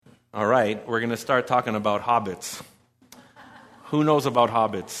All right, we're going to start talking about hobbits. Who knows about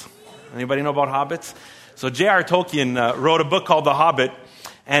hobbits? Anybody know about hobbits? So J.R. Tolkien wrote a book called The Hobbit,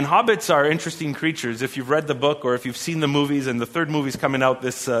 and hobbits are interesting creatures. If you've read the book or if you've seen the movies, and the third movie's coming out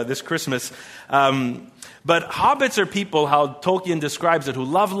this Christmas. But hobbits are people, how Tolkien describes it, who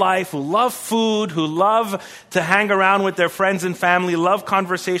love life, who love food, who love to hang around with their friends and family, love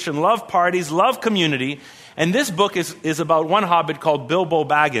conversation, love parties, love community. And this book is about one hobbit called Bilbo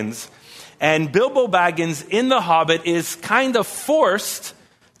Baggins. And Bilbo Baggins in The Hobbit is kind of forced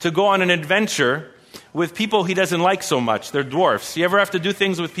to go on an adventure with people he doesn't like so much. They're dwarfs. You ever have to do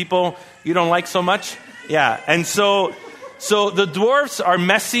things with people you don't like so much? Yeah. And so the dwarfs are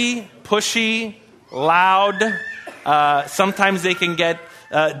messy, pushy, loud. Sometimes they can get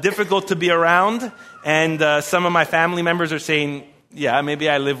difficult to be around. And some of my family members are saying, yeah, maybe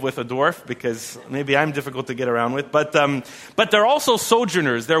I live with a dwarf because maybe I'm difficult to get around with. But they're also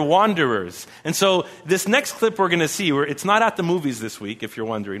sojourners. They're wanderers. And so this next clip we're going to see, it's not at the movies this week, if you're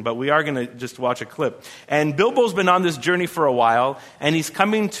wondering, but we are going to just watch a clip. And Bilbo's been on this journey for a while, and he's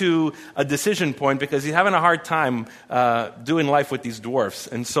coming to a decision point because he's having a hard time doing life with these dwarfs.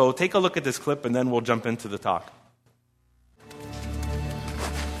 And so take a look at this clip, and then we'll jump into the talk.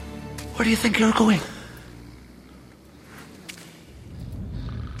 Where do you think you're going?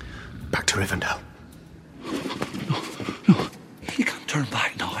 Back to Rivendell. No. You can't turn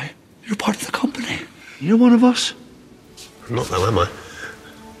back now. You're part of the company. You're one of us. I'm not though, am I?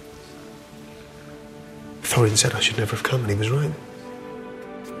 Thorin said I should never have come, and he was right.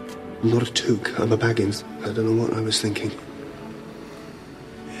 I'm not a Took, I'm a Baggins. I don't know what I was thinking.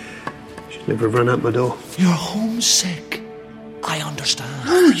 Should never have run out my door. You're homesick. I understand.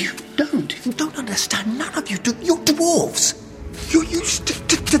 No, you don't. You don't understand. None of you do. You're dwarves. You're used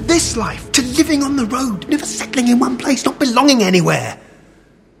to this life, to living on the road, never settling in one place, not belonging anywhere.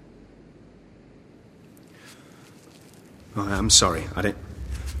 Oh, I'm sorry. I didn't...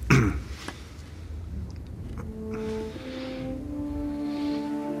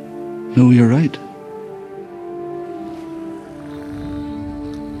 No, you're right.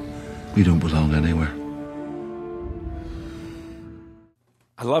 We don't belong anywhere.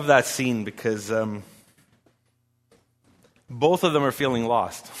 I love that scene because both of them are feeling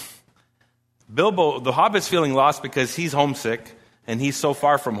lost. Bilbo, the Hobbit's feeling lost because he's homesick and he's so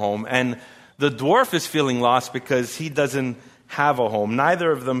far from home. And the dwarf is feeling lost because he doesn't have a home.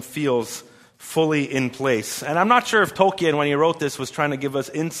 Neither of them feels fully in place. And I'm not sure if Tolkien, when he wrote this, was trying to give us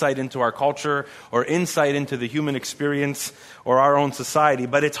insight into our culture or insight into the human experience or our own society.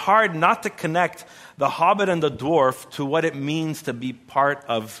 But it's hard not to connect the Hobbit and the dwarf to what it means to be part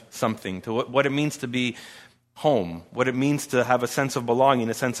of something, to what it means to be home, what it means to have a sense of belonging,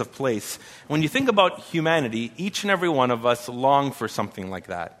 a sense of place. When you think about humanity, each and every one of us long for something like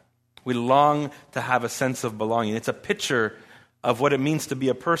that. We long to have a sense of belonging. It's a picture of what it means to be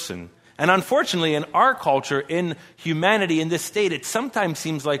a person. And unfortunately, in our culture, in humanity, in this state, it sometimes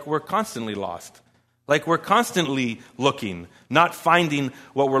seems like we're constantly lost. Like we're constantly looking, not finding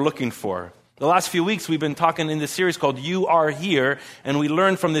what we're looking for. The last few weeks, we've been talking in this series called You Are Here, and we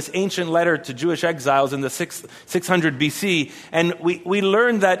learned from this ancient letter to Jewish exiles in the 600 BC, and we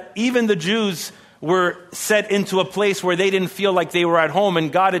learned that even the Jews were set into a place where they didn't feel like they were at home,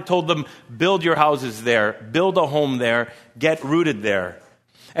 and God had told them, build your houses there, build a home there, get rooted there.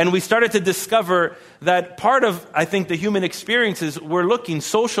 And we started to discover that part of, I think, the human experience is we're looking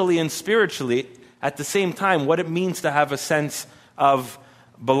socially and spiritually at the same time what it means to have a sense of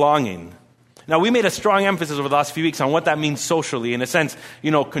belonging. Now, we made a strong emphasis over the last few weeks on what that means socially. In a sense,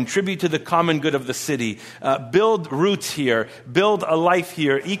 contribute to the common good of the city. Build roots here. Build a life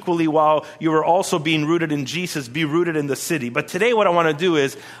here equally while you are also being rooted in Jesus. Be rooted in the city. But today what I want to do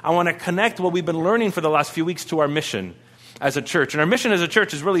is I want to connect what we've been learning for the last few weeks to our mission as a church. And our mission as a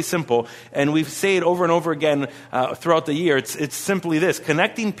church is really simple. And we say it over and over again throughout the year. It's simply this: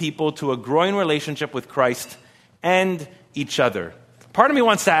 connecting people to a growing relationship with Christ and each other. Part of me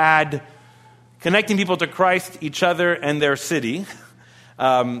wants to add connecting people to Christ, each other, and their city. We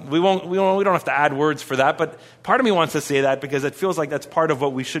don't have to add words for that, but part of me wants to say that because it feels like that's part of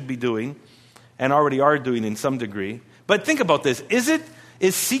what we should be doing and already are doing in some degree. But think about this.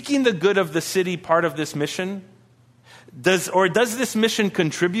 Is seeking the good of the city part of this mission? Does this mission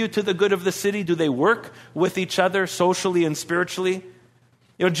contribute to the good of the city? Do they work with each other socially and spiritually?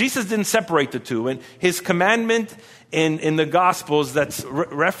 Jesus didn't separate the two. And his commandment in the Gospels that's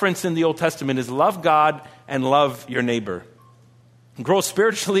referenced in the Old Testament is love God and love your neighbor. Grow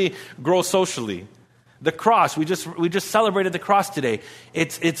spiritually, grow socially. The cross, we just celebrated the cross today.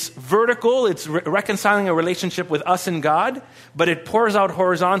 It's vertical, it's reconciling a relationship with us and God, but it pours out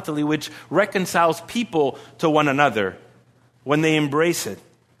horizontally, which reconciles people to one another when they embrace it.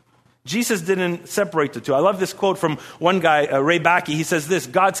 Jesus didn't separate the two. I love this quote from one guy, Ray Backey. He says this: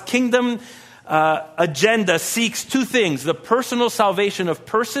 God's kingdom agenda seeks two things: the personal salvation of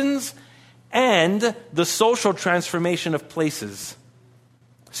persons and the social transformation of places.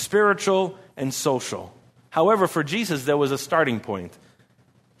 Spiritual and social. However, for Jesus, there was a starting point.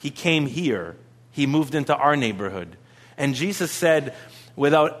 He came here. He moved into our neighborhood. And Jesus said,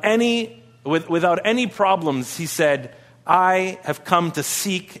 without any problems, he said, I have come to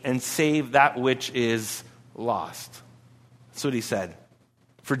seek and save that which is lost. That's what he said.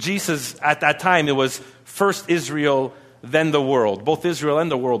 For Jesus, at that time, it was first Israel, then the world. Both Israel and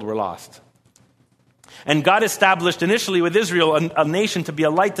the world were lost. And God established initially with Israel a nation to be a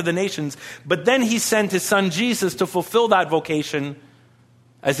light to the nations, but then he sent his son Jesus to fulfill that vocation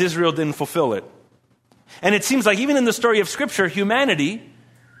as Israel didn't fulfill it. And it seems like even in the story of Scripture, humanity,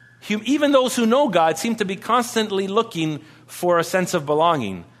 even those who know God, seem to be constantly looking for a sense of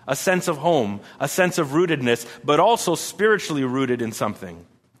belonging, a sense of home, a sense of rootedness, but also spiritually rooted in something.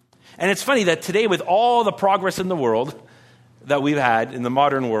 And it's funny that today, with all the progress in the world that we've had in the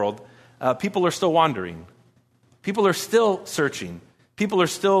modern world, people are still wandering. People are still searching. People are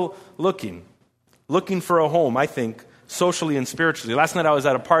still looking for a home, I think, socially and spiritually. Last night I was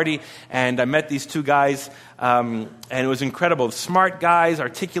at a party and I met these two guys, and it was incredible. Smart guys,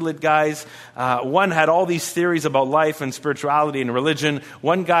 articulate guys. One had all these theories about life and spirituality and religion.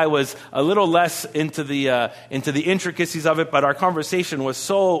 One guy was a little less into the intricacies of it, but our conversation was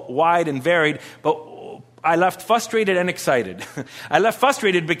so wide and varied. But I left frustrated and excited. I left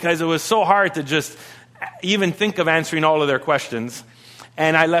frustrated because it was so hard to just even think of answering all of their questions.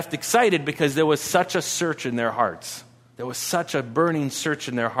 And I left excited because there was such a search in their hearts. There was such a burning search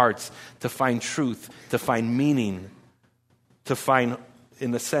in their hearts to find truth, to find meaning, to find,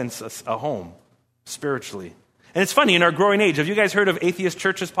 in a sense, a home spiritually. And it's funny, in our growing age, have you guys heard of atheist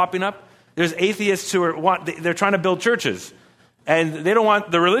churches popping up? There's atheists who they're trying to build churches. And they don't want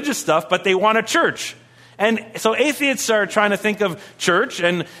the religious stuff, but they want a church. And so atheists are trying to think of church,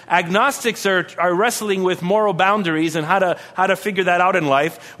 and agnostics are wrestling with moral boundaries and how to figure that out in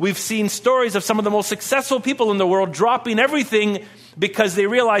life. We've seen stories of some of the most successful people in the world dropping everything because they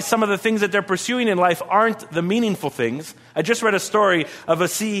realize some of the things that they're pursuing in life aren't the meaningful things. I just read a story of a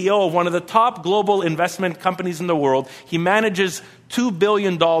CEO of one of the top global investment companies in the world. He manages $2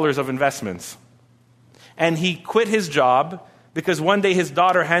 billion of investments. And he quit his job because one day his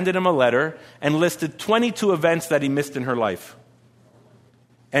daughter handed him a letter and listed 22 events that he missed in her life.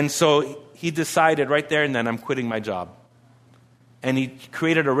 And so he decided right there and then, I'm quitting my job. And he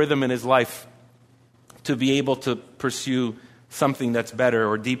created a rhythm in his life to be able to pursue something that's better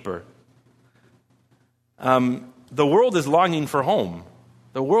or deeper. The world is longing for home.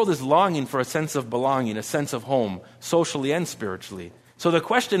 The world is longing for a sense of belonging, a sense of home, socially and spiritually. So the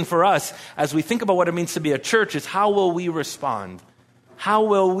question for us, as we think about what it means to be a church, is how will we respond? How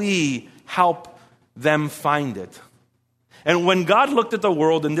will we help them find it? And when God looked at the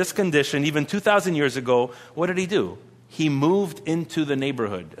world in this condition, even 2,000 years ago, what did he do? He moved into the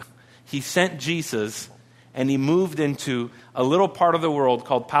neighborhood. He sent Jesus, and he moved into a little part of the world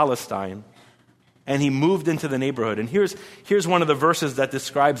called Palestine, and he moved into the neighborhood. And here's one of the verses that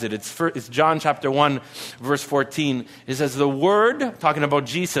describes it. It's John chapter 1, verse 14. It says, the Word, talking about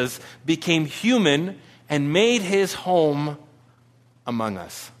Jesus, became human and made his home among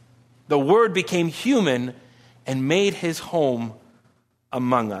us. The Word became human and made his home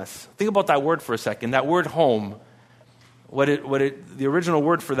among us. Think about that word for a second. That word home, the original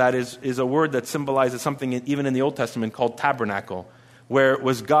word for that is a word that symbolizes something even in the Old Testament called tabernacle, where it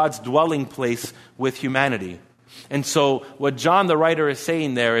was God's dwelling place with humanity. And so what John the writer is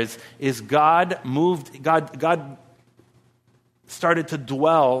saying there is God started to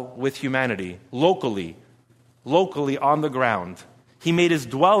dwell with humanity locally on the ground. He made his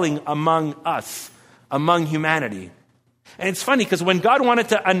dwelling among us, among humanity. And it's funny because when God wanted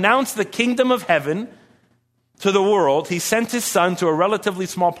to announce the kingdom of heaven to the world, he sent his son to a relatively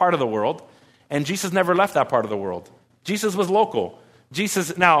small part of the world, and Jesus never left that part of the world. Jesus was local.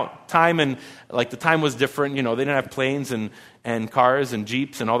 Jesus, now, the time was different. They didn't have planes and cars and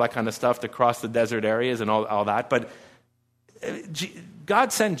jeeps and all that kind of stuff to cross the desert areas and all that. But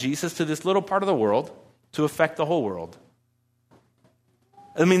God sent Jesus to this little part of the world to affect the whole world.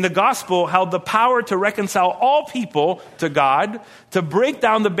 I mean, the gospel held the power to reconcile all people to God, to break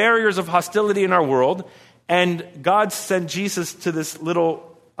down the barriers of hostility in our world, and God sent Jesus to this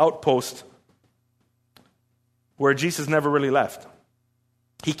little outpost where Jesus never really left.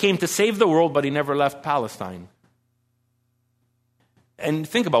 He came to save the world, but he never left Palestine. And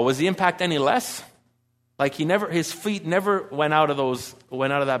think about, was the impact any less? Like his feet never went out of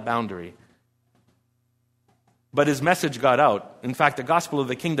that boundary. But his message got out. In fact, the gospel of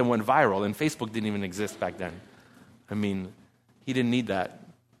the kingdom went viral, and Facebook didn't even exist back then. I mean, he didn't need that.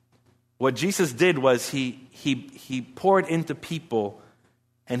 What Jesus did was he poured into people,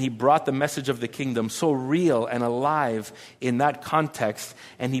 and he brought the message of the kingdom so real and alive in that context,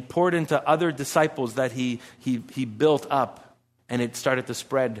 and he poured into other disciples that he built up, and it started to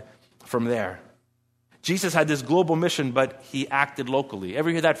spread from there. Jesus had this global mission, but he acted locally. Ever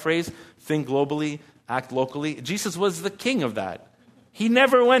hear that phrase? Think globally, act locally. Jesus was the king of that. He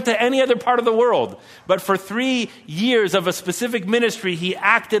never went to any other part of the world. But for 3 years of a specific ministry, he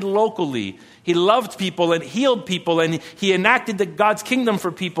acted locally. He loved people and healed people, and he enacted God's kingdom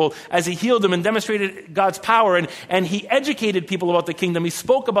for people as he healed them and demonstrated God's power. And he educated people about the kingdom. He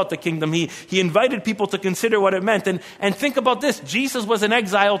spoke about the kingdom. He invited people to consider what it meant. And think about this. Jesus was in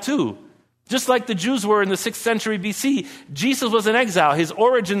exile too. Just like the Jews were in the 6th century BC, Jesus was in exile, his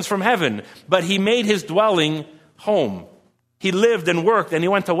origins from heaven, but he made his dwelling home. He lived and worked, and he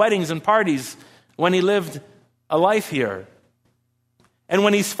went to weddings and parties when he lived a life here. And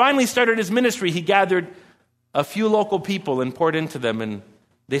when he finally started his ministry, he gathered a few local people and poured into them, and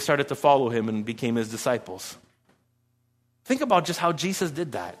they started to follow him and became his disciples. Think about just how Jesus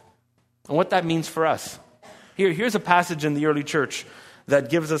did that and what that means for us. Here's a passage in the early church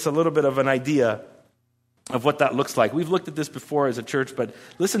that gives us a little bit of an idea of what that looks like. We've looked at this before as a church, but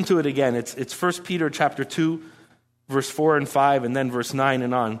listen to it again. It's 1 Peter chapter 2, verse 4 and 5, and then verse 9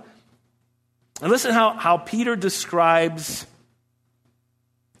 and on. And listen how Peter describes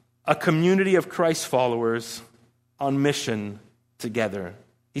a community of Christ followers on mission together.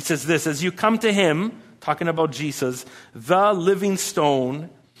 He says this, as you come to him, talking about Jesus, the living stone,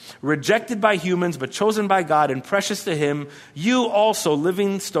 rejected by humans but chosen by God and precious to him, you also,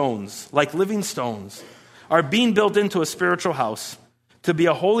 living stones, are being built into a spiritual house, to be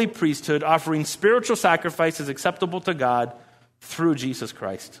a holy priesthood, offering spiritual sacrifices acceptable to God through Jesus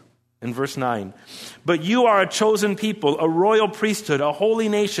Christ. In verse 9, but you are a chosen people, a royal priesthood, a holy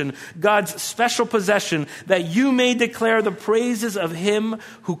nation, God's special possession, that you may declare the praises of him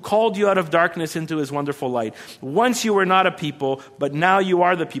who called you out of darkness into his wonderful light. Once you were not a people, but now you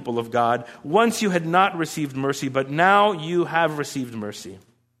are the people of God. Once you had not received mercy, but now you have received mercy.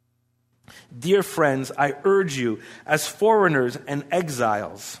 Dear friends, I urge you, as foreigners and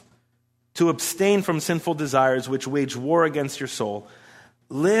exiles, to abstain from sinful desires which wage war against your soul.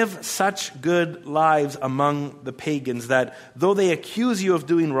 Live such good lives among the pagans that, though they accuse you of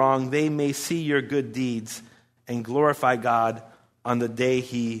doing wrong, they may see your good deeds and glorify God on the day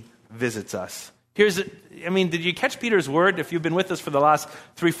he visits us. Did you catch Peter's word? If you've been with us for the last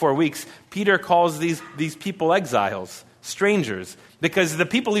 3-4 weeks, Peter calls these people exiles, strangers, because the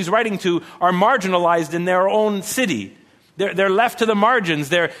people he's writing to are marginalized in their own city. They're left to the margins.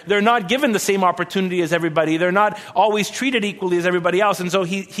 They're not given the same opportunity as everybody. They're not always treated equally as everybody else. And so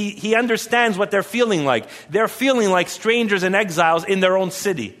he understands what they're feeling like. They're feeling like strangers and exiles in their own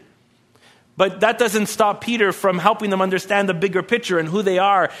city. But that doesn't stop Peter from helping them understand the bigger picture and who they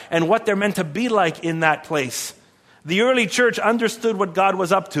are and what they're meant to be like in that place. The early church understood what God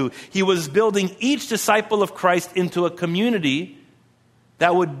was up to. He was building each disciple of Christ into a community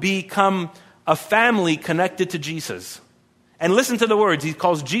that would become a family connected to Jesus. And listen to the words. He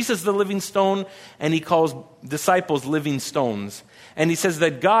calls Jesus the living stone, and he calls disciples living stones. And he says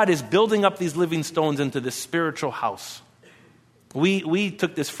that God is building up these living stones into this spiritual house. We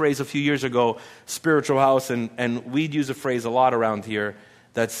took this phrase a few years ago, spiritual house, and we'd use a phrase a lot around here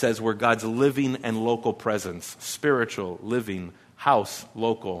that says we're God's living and local presence. Spiritual, living, house,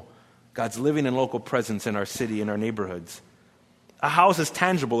 local. God's living and local presence in our city, in our neighborhoods. A house is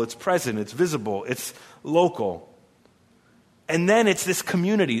tangible, it's present, it's visible, it's local. And then it's this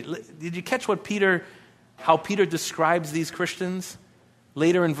community. Did you catch how Peter describes these Christians?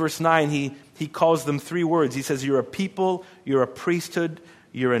 Later in verse 9, he calls them 3 words. He says, you're a people, you're a priesthood,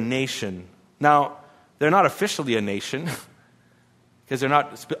 you're a nation. Now, they're not officially a nation, because they're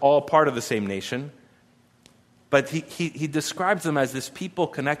not all part of the same nation. But he describes them as this people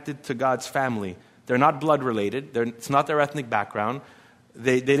connected to God's family. They're not blood related. It's not their ethnic background.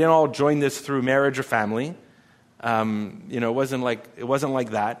 They didn't all join this through marriage or family. It wasn't like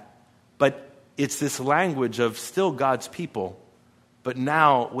that. But it's this language of still God's people, but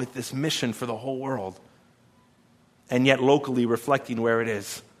now with this mission for the whole world, and yet locally reflecting where it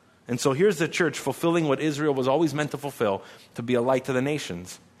is. And so here's the church fulfilling what Israel was always meant to fulfill, to be a light to the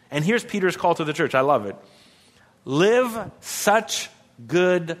nations. And here's Peter's call to the church. I love it. live such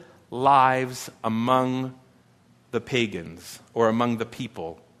good lives among the pagans or among the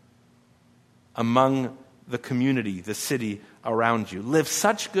people, among the community, the city around you. Live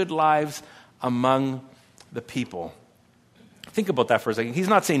such good lives among the people. Think about that for a second. He's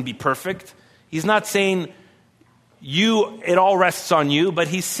not saying be perfect. He's not saying it all rests on you, but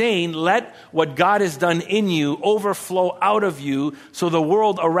he's saying let what God has done in you overflow out of you so the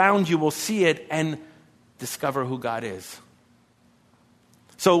world around you will see it and discover who God is.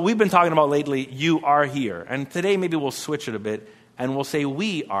 So we've been talking about lately, you are here. And today maybe we'll switch it a bit and we'll say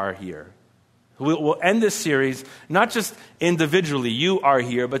we are here. We'll end this series not just individually, you are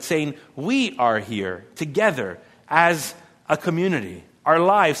here, but saying we are here together as a community. Our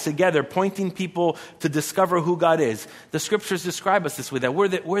lives together, pointing people to discover who God is. The scriptures describe us this way, that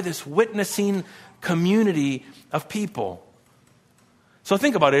we're this witnessing community of people. So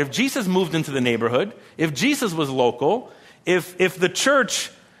think about it. If Jesus moved into the neighborhood, if Jesus was local, if the church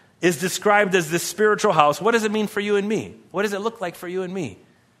is described as this spiritual house, what does it mean for you and me? What does it look like for you and me?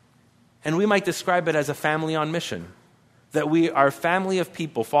 And we might describe it as a family on mission. That we are a family of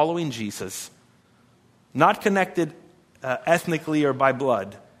people following Jesus, not connected ethnically or by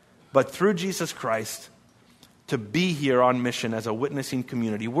blood, but through Jesus Christ to be here on mission as a witnessing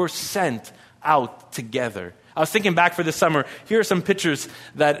community. We're sent out together. I was thinking back for the summer, here are some pictures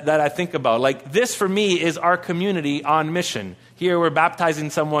that I think about. Like this for me is our community on mission. Here we're baptizing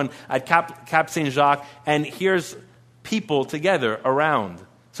someone at Cap Saint Jacques, and here's people together around.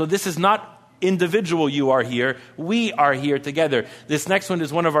 So this is not individual you are here. We are here together. This next one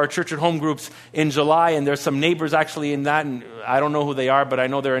is one of our church at home groups in July, and there's some neighbors actually in that, and I don't know who they are, but I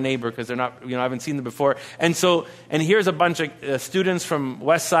know they're a neighbor because they're not, I haven't seen them before. And here's a bunch of students from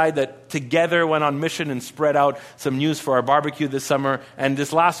Westside that together went on mission and spread out some news for our barbecue this summer. And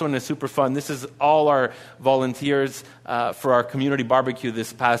this last one is super fun. This is all our volunteers for our community barbecue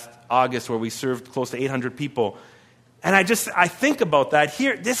this past August, where we served close to 800 people. And I think about that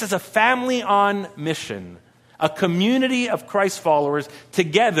here. This is a family on mission, a community of Christ followers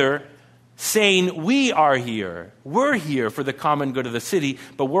together saying we are here. We're here for the common good of the city,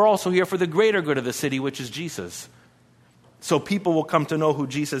 but we're also here for the greater good of the city, which is Jesus. So people will come to know who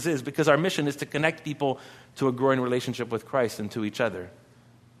Jesus is, because our mission is to connect people to a growing relationship with Christ and to each other.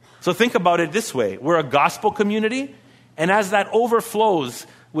 So think about it this way. We're a gospel community, and as that overflows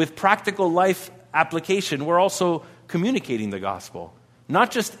with practical life application, we're also communicating the gospel, not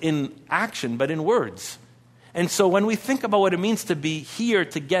just in action, but in words. And so when we think about what it means to be here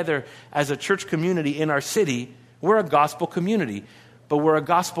together as a church community in our city, we're a gospel community, but we're a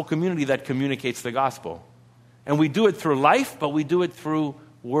gospel community that communicates the gospel. And we do it through life, but we do it through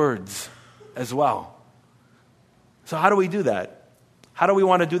words as well. So how do we do that? How do we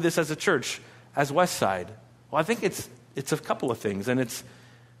want to do this as a church, as Westside? Well, I think it's a couple of things, and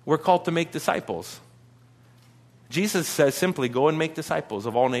we're called to make disciples. Jesus says simply, go and make disciples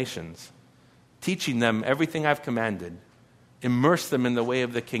of all nations, teaching them everything I've commanded. Immerse them in the way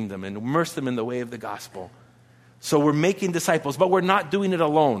of the kingdom and immerse them in the way of the gospel. So we're making disciples, but we're not doing it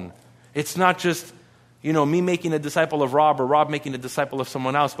alone. It's not just, me making a disciple of Rob or Rob making a disciple of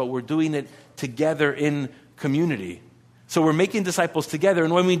someone else, but we're doing it together in community. So we're making disciples together,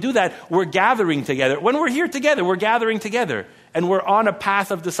 and when we do that, we're gathering together. When we're here together, we're gathering together, and we're on a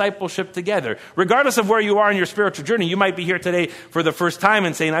path of discipleship together. Regardless of where you are in your spiritual journey, you might be here today for the first time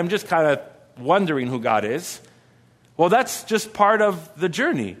and saying, I'm just kind of wondering who God is. Well, that's just part of the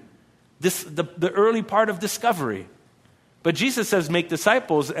journey, the early part of discovery. But Jesus says make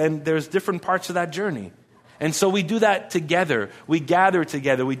disciples, and there's different parts of that journey. And so we do that together. We gather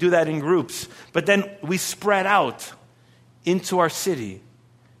together. We do that in groups. But then we spread out into our city.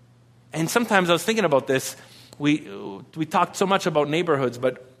 And sometimes I was thinking about this. We talked so much about neighborhoods,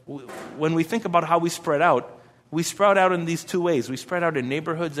 but when we think about how we spread out in these two ways. We spread out in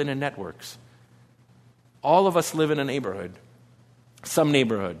neighborhoods and in networks. All of us live in a neighborhood, some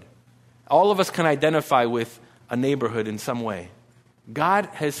neighborhood. All of us can identify with a neighborhood in some way. God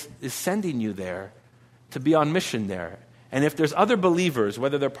is sending you there to be on mission there. And if there's other believers,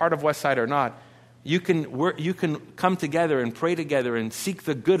 whether they're part of Westside or not, you can come together and pray together and seek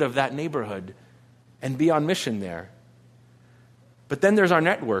the good of that neighborhood and be on mission there. But then there's our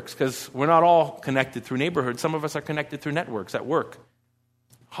networks, because we're not all connected through neighborhoods. Some of us are connected through networks at work,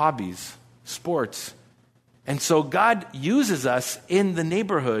 hobbies, sports. And so God uses us in the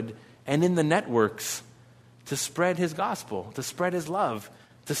neighborhood and in the networks to spread his gospel, to spread his love,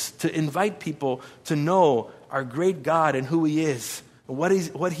 to invite people to know our great God and who he is, what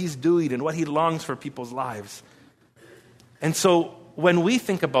he's doing and what he longs for people's lives. And so when we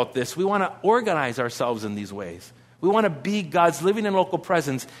think about this, we want to organize ourselves in these ways. We want to be God's living and local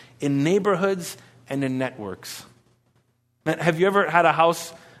presence in neighborhoods and in networks. Man, have you ever had a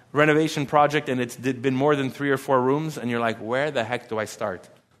house renovation project and it's been more than 3 or 4 rooms and you're like, where the heck do I start?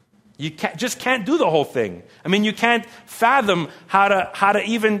 You just can't do the whole thing. I mean, you can't fathom how to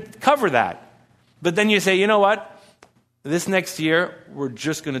even cover that. But then you say, you know what? This next year, we're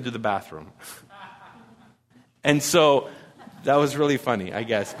just going to do the bathroom. And so that was really funny, I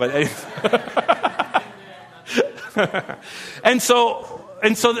guess. But and so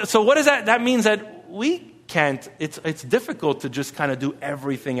what does that? That means that we can't. It's difficult to just kind of do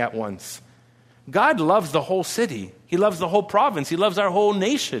everything at once. God loves the whole city. He loves the whole province. He loves our whole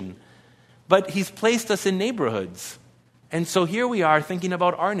nation. But He's placed us in neighborhoods. And so here we are thinking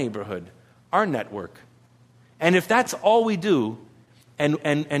about our neighborhood, our network. And if that's all we do,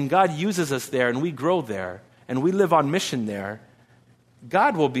 and God uses us there, and we grow there, and we live on mission there,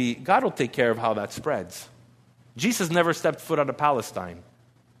 God will take care of how that spreads. Jesus never stepped foot out of Palestine,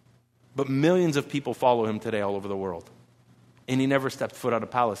 but millions of people follow Him today all over the world. And He never stepped foot out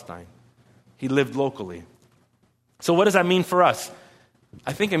of Palestine. He lived locally. So what does that mean for us?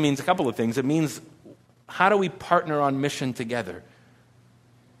 I think it means a couple of things. It means, how do we partner on mission together?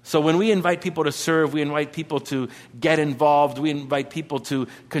 So when we invite people to serve, we invite people to get involved, we invite people to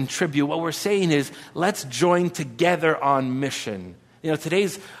contribute, what we're saying is, let's join together on mission. You know,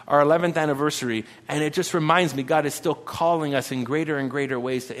 today's our 11th anniversary, and it just reminds me God is still calling us in greater and greater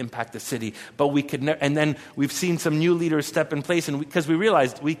ways to impact the city. But we could and then we've seen some new leaders step in place, and because we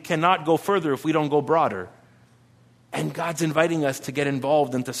realized we cannot go further if we don't go broader. And God's inviting us to get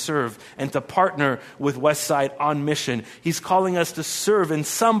involved and to serve and to partner with Westside on mission. He's calling us to serve in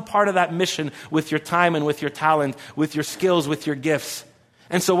some part of that mission with your time and with your talent, with your skills, with your gifts.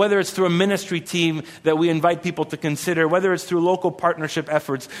 And so whether it's through a ministry team that we invite people to consider, whether it's through local partnership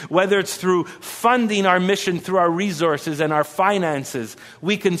efforts, whether it's through funding our mission through our resources and our finances,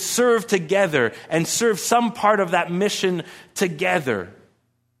 we can serve together and serve some part of that mission together.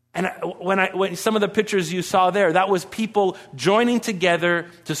 And when some of the pictures you saw there, that was people joining together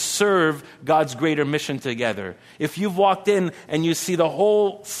to serve God's greater mission together. If you've walked in and you see the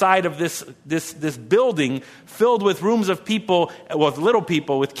whole side of this building filled with rooms of people, with little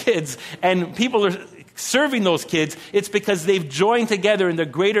people, with kids, and people are serving those kids, it's because they've joined together in the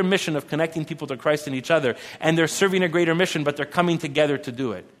greater mission of connecting people to Christ and each other. And they're serving a greater mission, but they're coming together to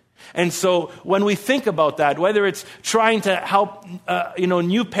do it. And so when we think about that, whether it's trying to help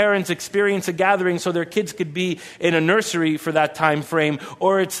new parents experience a gathering so their kids could be in a nursery for that time frame,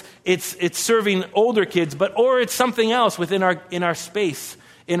 or it's serving older kids, or it's something else within our space,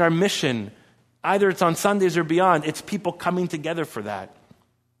 in our mission, either it's on Sundays or beyond, it's people coming together for that.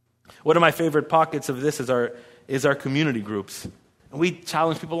 One of my favorite pockets of this is our community groups. And we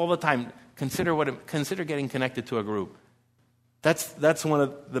challenge people all the time, consider getting connected to a group. That's one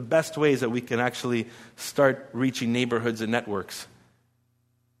of the best ways that we can actually start reaching neighborhoods and networks.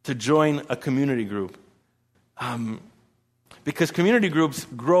 To join a community group. Because community groups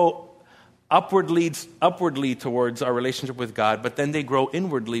grow upwardly towards our relationship with God, but then they grow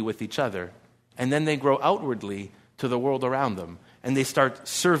inwardly with each other. And then they grow outwardly to the world around them. And they start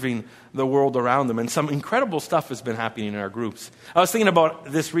serving the world around them. And some incredible stuff has been happening in our groups. I was thinking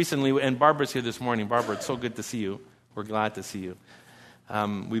about this recently, and Barbara's here this morning. Barbara, it's so good to see you. We're glad to see you.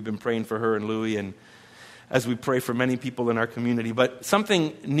 We've been praying for her and Louie, and as we pray for many people in our community. But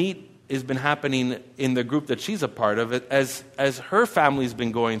something neat has been happening in the group that she's a part of. As her family's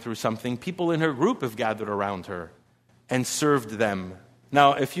been going through something, people in her group have gathered around her and served them.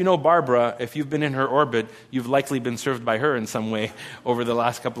 Now, if you know Barbara, if you've been in her orbit, you've likely been served by her in some way over the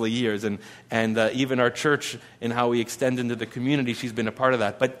last couple of years. And even our church, in how we extend into the community, she's been a part of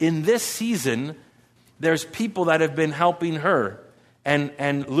that. But in this season, there's people that have been helping her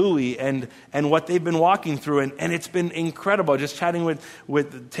and Louie and what they've been walking through. And it's been incredible. Just chatting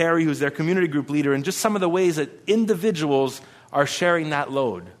with Terry, who's their community group leader, and just some of the ways that individuals are sharing that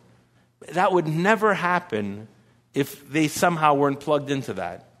load. That would never happen if they somehow weren't plugged into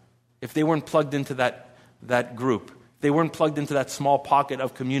that. If they weren't plugged into that group. They weren't plugged into that small pocket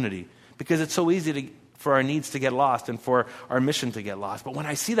of community. Because it's so easy for our needs to get lost and for our mission to get lost. But when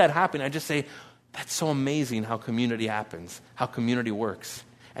I see that happen, I just say, that's so amazing how community happens, how community works.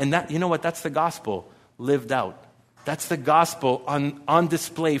 And that, you know what, that's the gospel lived out. That's the gospel on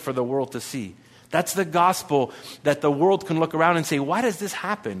display for the world to see. That's the gospel that the world can look around and say, why does this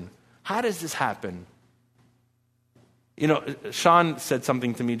happen? How does this happen? You know, Sean said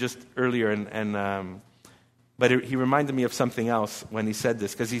something to me just earlier, and But he reminded me of something else when he said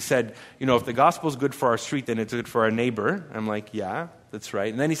this, because he said, if the gospel's good for our street, then it's good for our neighbor. I'm like, yeah, that's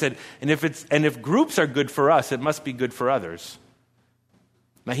right. And then he said, and if groups are good for us, it must be good for others.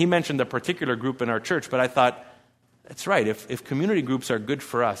 Now, he mentioned a particular group in our church, but I thought, that's right. If community groups are good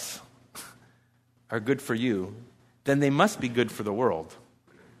for us, are good for you, then they must be good for the world.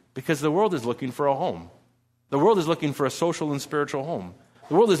 Because the world is looking for a home. The world is looking for a social and spiritual home.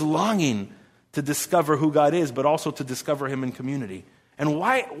 The world is longing to discover who God is, but also to discover him in community. And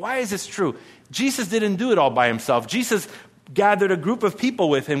why is this true? Jesus didn't do it all by himself. Jesus gathered a group of people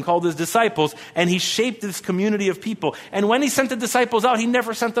with him called his disciples, and he shaped this community of people. And when he sent the disciples out, he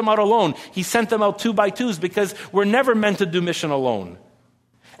never sent them out alone. He sent them out 2 by 2s, because we're never meant to do mission alone.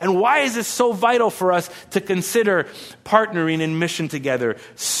 And why is this so vital for us to consider partnering in mission together,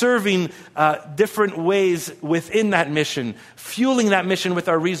 serving different ways within that mission, fueling that mission with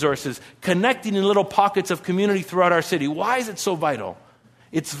our resources, connecting in little pockets of community throughout our city? Why is it so vital?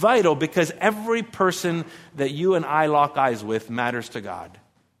 It's vital because every person that you and I lock eyes with matters to God.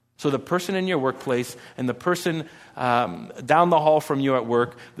 So the person in your workplace and the person down the hall from you at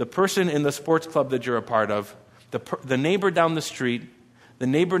work, the person in the sports club that you're a part of, the neighbor down the street, the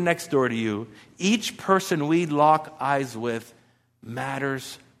neighbor next door to you, each person we lock eyes with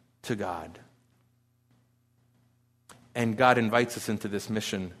matters to God. And God invites us into this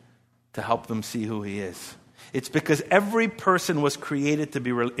mission to help them see who he is. It's because every person was created to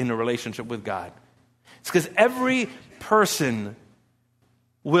be in a relationship with God. It's because every person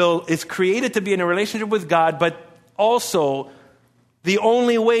is created to be in a relationship with God, but also the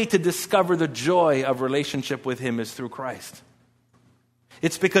only way to discover the joy of relationship with him is through Christ.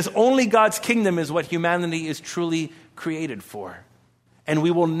 It's because only God's kingdom is what humanity is truly created for. And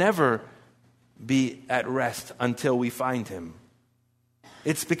we will never be at rest until we find him.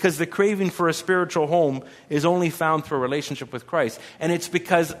 It's because the craving for a spiritual home is only found through a relationship with Christ. And it's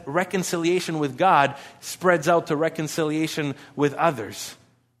because reconciliation with God spreads out to reconciliation with others.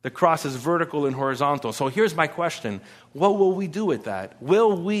 The cross is vertical and horizontal. So here's my question. What will we do with that?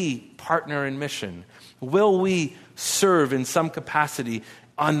 Will we partner in mission? Will we serve in some capacity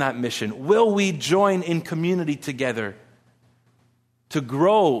on that mission? Will we join in community together to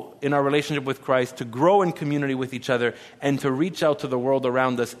grow in our relationship with Christ, to grow in community with each other, and to reach out to the world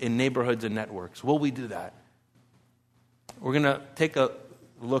around us in neighborhoods and networks? Will we do that? We're going to take a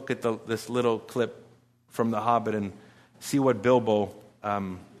look at this little clip from The Hobbit and see what Bilbo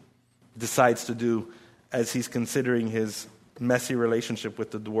decides to do as he's considering his messy relationship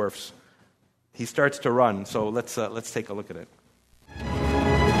with the dwarfs. He starts to run, so let's take a look at it.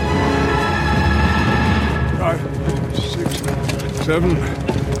 5, 6, 7,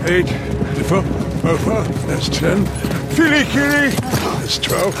 8, 4, that's 10. Filikiri, that's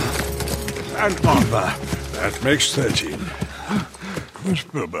 12. And Arthur, that makes 13. Where's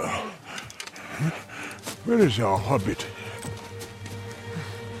Bilbo? Where is our hobbit?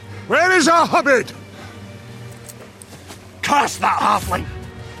 Where is our hobbit? Curse that halfling!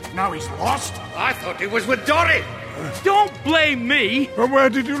 Now he's lost? I thought he was with Dorry! Don't blame me! And where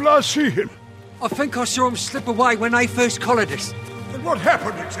did you last see him? I think I saw him slip away when they first collared us. And what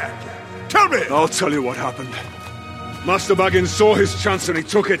happened exactly? Tell me! I'll tell you what happened. Master Baggins saw his chance and he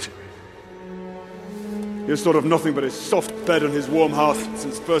took it. He has thought of nothing but his soft bed and his warm hearth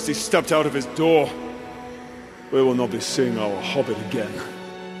since first he stepped out of his door. We will not be seeing our hobbit again.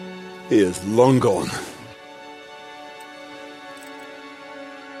 He is long gone.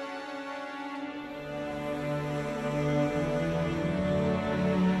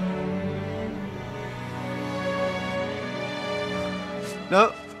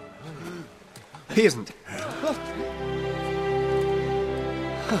 No, he isn't.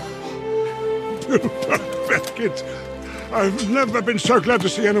 Baggins, I've never been so glad to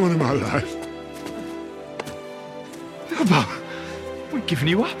see anyone in my life. Bilbo, we've given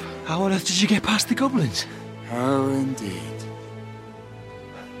you up. How on earth did you get past the goblins? Oh, indeed.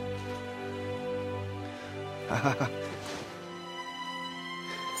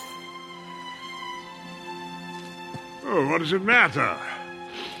 Oh, what does it matter?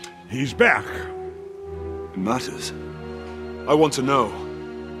 He's back. It matters. I want to know.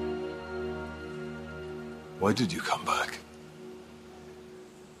 Why did you come back?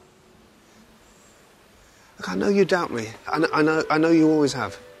 Look, I know you doubt me. I know you always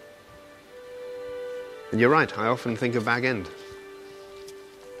have. And you're right, I often think of Bag End.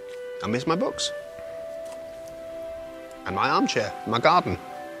 I miss my books. And my armchair, my garden.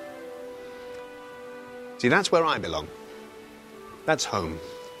 See, that's where I belong. That's home.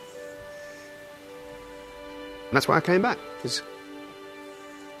 And that's why I came back, because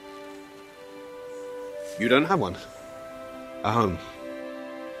You don't have one. A home.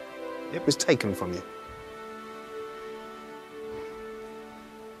 It was taken from you.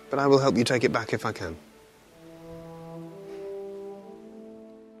 But I will help you take it back if I can.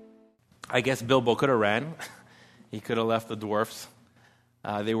 I guess Bilbo could have ran. He could have left the dwarfs.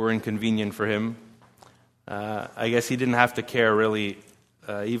 They were inconvenient for him. I guess he didn't have to care really.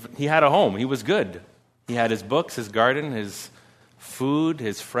 He had a home. He was good. He had his books, his garden, his food,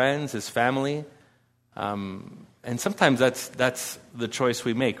 his friends, his family. And sometimes that's the choice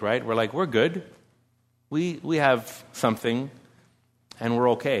we make, right? We're like, we're good. We have something, and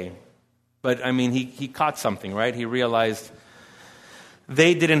we're okay. But, I mean, he caught something, right? He realized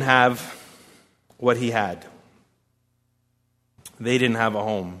they didn't have what he had. They didn't have a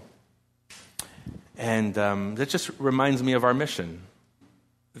home. And that just reminds me of our mission.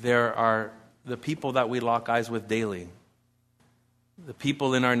 There are the people that we lock eyes with daily, the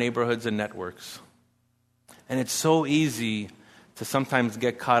people in our neighborhoods and networks. And it's so easy to sometimes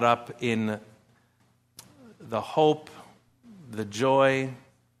get caught up in the hope, the joy,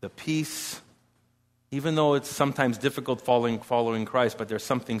 the peace, even though it's sometimes difficult following Christ, but there's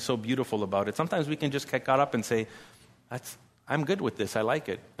something so beautiful about it. Sometimes we can just get caught up and say, I'm good with this, I like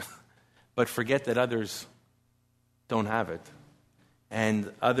it. But forget that others don't have it.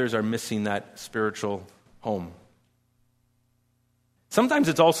 And others are missing that spiritual home. Sometimes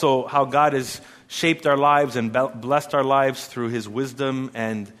it's also how God has shaped our lives and blessed our lives through His wisdom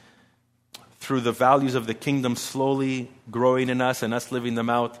and through the values of the kingdom slowly growing in us and us living them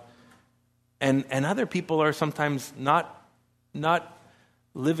out. And other people are sometimes not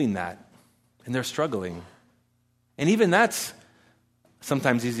living that, and they're struggling. And even that's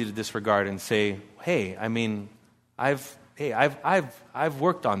sometimes easy to disregard and say, "Hey, I mean, I've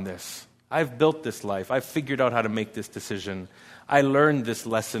worked on this. I've built this life. I've figured out how to make this decision. I learned this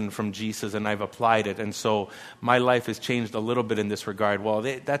lesson from Jesus and I've applied it, and so my life has changed a little bit in this regard." Well,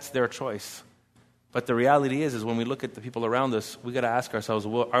 that's their choice. But the reality is when we look at the people around us, we got to ask ourselves,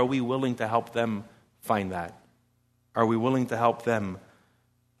 are we willing to help them find that? Are we willing to help them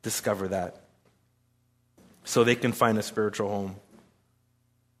discover that so they can find a spiritual home?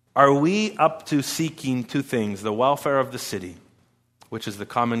 Are we up to seeking two things, the welfare of the city, which is the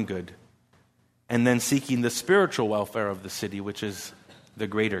common good, and then seeking the spiritual welfare of the city, which is the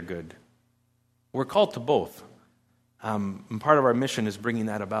greater good? We're called to both. And part of our mission is bringing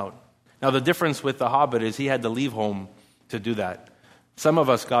that about. Now, the difference with the Hobbit is he had to leave home to do that. Some of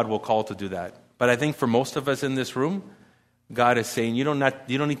us, God will call to do that. But I think for most of us in this room, God is saying, you don't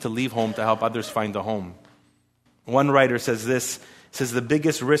need to leave home to help others find a home. One writer says this, says, the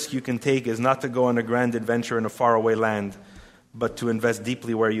biggest risk you can take is not to go on a grand adventure in a faraway land, but to invest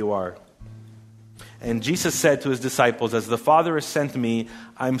deeply where you are. And Jesus said to his disciples, as the Father has sent me,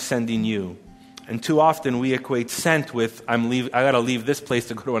 I'm sending you. And too often we equate sent with, I got to leave this place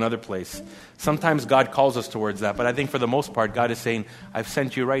to go to another place. Sometimes God calls us towards that, but I think for the most part, God is saying, I've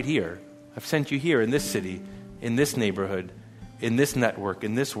sent you right here. I've sent you here in this city, in this neighborhood, in this network,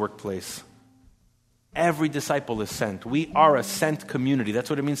 in this workplace. Every disciple is sent. We are a sent community. That's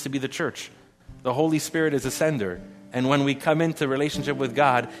what it means to be the church. The Holy Spirit is a sender. And when we come into relationship with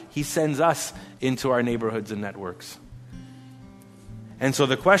God, He sends us into our neighborhoods and networks. And so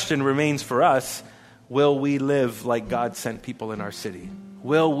the question remains for us, will we live like God sent people in our city?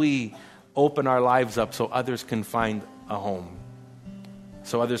 Will we open our lives up so others can find a home?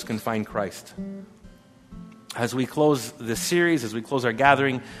 So others can find Christ? As we close this series, as we close our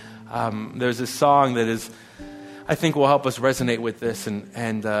gathering, there's this song that I think will help us resonate with this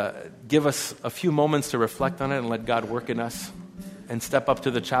and give us a few moments to reflect on it and let God work in us and step up to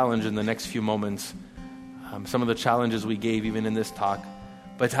the challenge in the next few moments. Some of the challenges we gave even in this talk.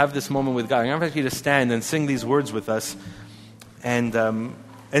 But have this moment with God. I'm going to ask you to stand and sing these words with us and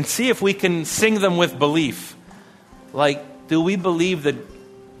see if we can sing them with belief. Like, do we believe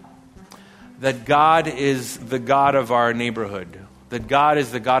that God is the God of our neighborhood? That God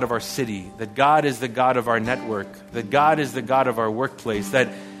is the God of our city? That God is the God of our network? That God is the God of our workplace? That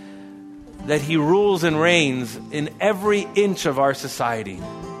He rules and reigns in every inch of our society?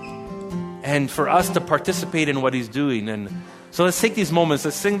 And for us to participate in what He's doing. And so let's take these moments.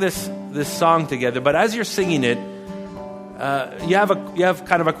 Let's sing this song together. But as you're singing it, you have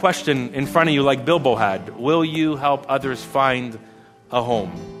kind of a question in front of you like Bilbo had. Will you help others find a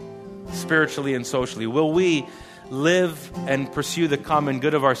home, spiritually and socially? Will we live and pursue the common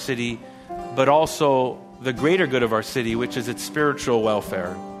good of our city, but also the greater good of our city, which is its spiritual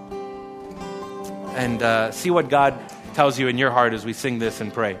welfare? And see what God tells you in your heart as we sing this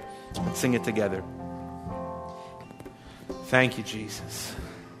and pray. Let's sing it together. Thank you, Jesus.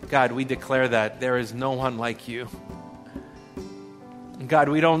 God, we declare that there is no one like you. God,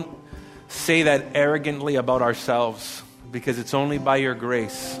 we don't say that arrogantly about ourselves, because it's only by your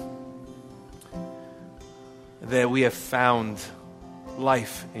grace that we have found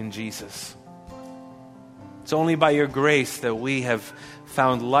life in Jesus. It's only by your grace that we have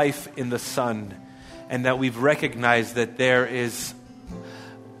found life in the Son, and that we've recognized that there is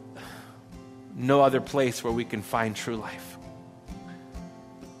no other place where we can find true life.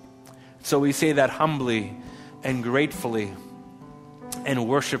 So we say that humbly and gratefully and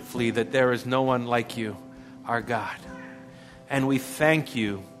worshipfully, that there is no one like you, our God. And we thank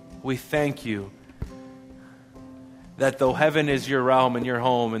you that though heaven is your realm and your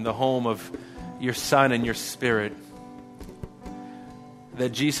home and the home of your Son and your Spirit, that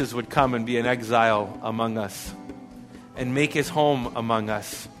Jesus would come and be an exile among us and make his home among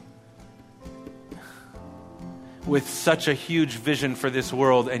us with such a huge vision for this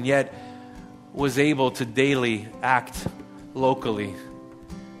world, and yet was able to daily act locally,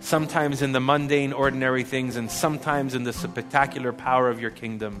 sometimes in the mundane, ordinary things, and sometimes in the spectacular power of your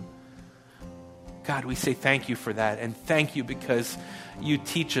kingdom. God, we say thank you for that, and thank you because you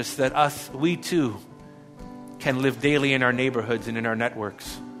teach us that we too can live daily in our neighborhoods and in our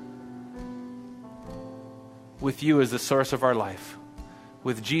networks, with you as the source of our life,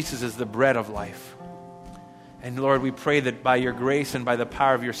 with Jesus as the bread of life. And Lord, we pray that by your grace and by the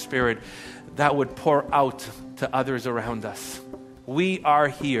power of your Spirit, that would pour out to others around us. We are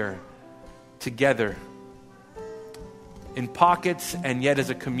here together in pockets and yet as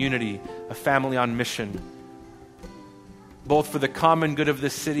a community, a family on mission, both for the common good of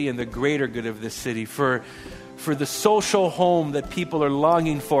this city and the greater good of this city, for the social home that people are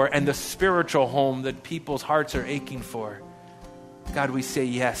longing for and the spiritual home that people's hearts are aching for. God, we say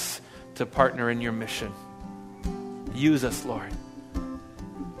yes to partner in your mission. Use us, Lord.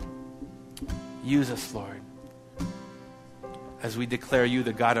 Use us, Lord, as we declare you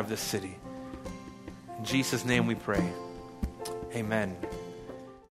the God of this city. In Jesus' name we pray. Amen.